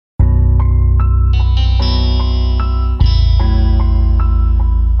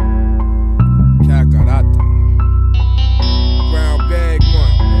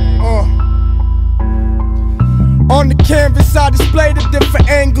different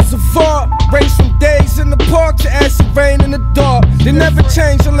angles of art. Range from days in the park to acid rain in the dark. They never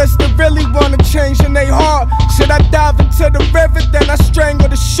change unless they really wanna change in their heart. Should I dive into the river, then I strangle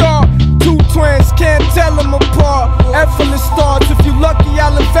the shark. Two twins, can't tell them apart. Effortless thoughts, if you lucky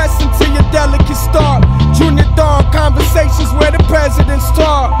I'll invest into your delicate start. Junior Dawn, conversations where the presidents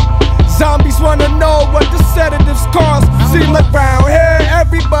talk. Zombies wanna know what the sedatives cost. Seem like round here,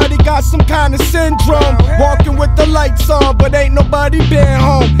 everybody got some kind of syndrome. Walking with the lights on, but ain't nobody been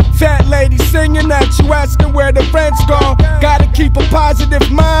home. Fat lady singing at you, asking where the rent's gone. Gotta keep a positive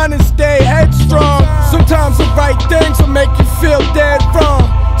mind and stay headstrong. Sometimes the right things will make you feel dead wrong.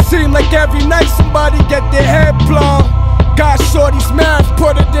 Seem like every night somebody get their head blown. Got shorty's math,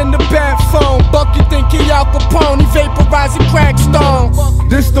 put it in the bad phone. Bucky think he Al Capone, he vaporizing crack stones.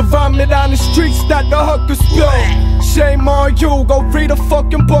 This the vomit on the streets that the hookers spill. Shame on you, go read a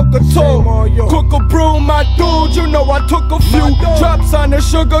fucking book or two. Cook a brew, my dude, you know I took a few drops on the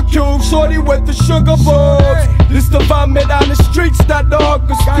sugar cube, shorty with the sugar bubs. This the vomit on the streets that the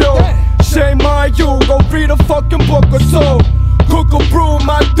hookers spill. Shame on you, go read a fucking book or two. Cook a brew,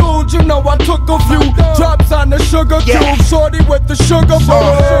 my dude, you know I took a few drops on the sugar cube, shorty with the sugar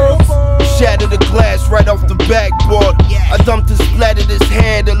bubs. Shattered the glass right off the backboard. I dumped and splattered his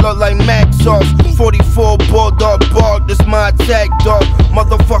hand, it looked like Mac sauce. 44 bulldog bark, this my attack dog.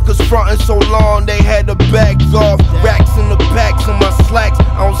 Motherfuckers frontin' so long they had to back off. Racks in the backs of my slacks,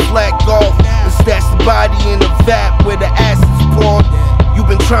 I don't slack off. And stash the body in the vat where the ass is poured. You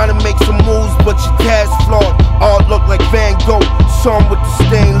been trying to make some moves, but your task flawed. All look like Van Gogh, some with the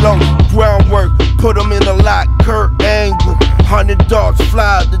stain low. Groundwork, put them in a lot, Kurt Angle. 100 dogs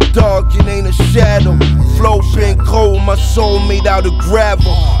fly, the dog, it ain't a shadow. Flow been cold, my soul made out of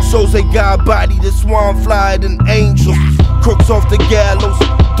gravel. Soze got body, the swan fly than angel. Crooks off the gallows,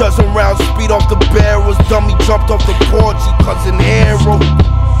 dozen rounds speed off the barrels. Dummy jumped off the porch, he cousin hero.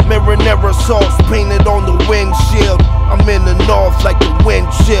 Marinara sauce painted on the windshield. I'm in the north like the wind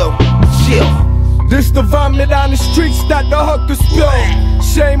chill. This the vomit on the streets that the hookers spill.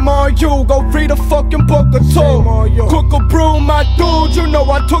 Shame on you, go read a fucking book or two. Cook a brew, my dude, you know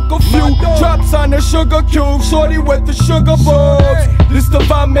I took a few drops on the sugar cube, shorty with the sugar bubs. This the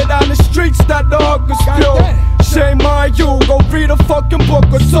vomit on the streets that the hookers spill. Shame on you, go read a fucking book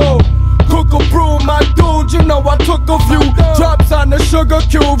or two. Cook a brew, my dude, you know I took a few drops on the sugar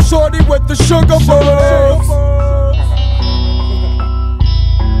cube, shorty with the sugar bubs.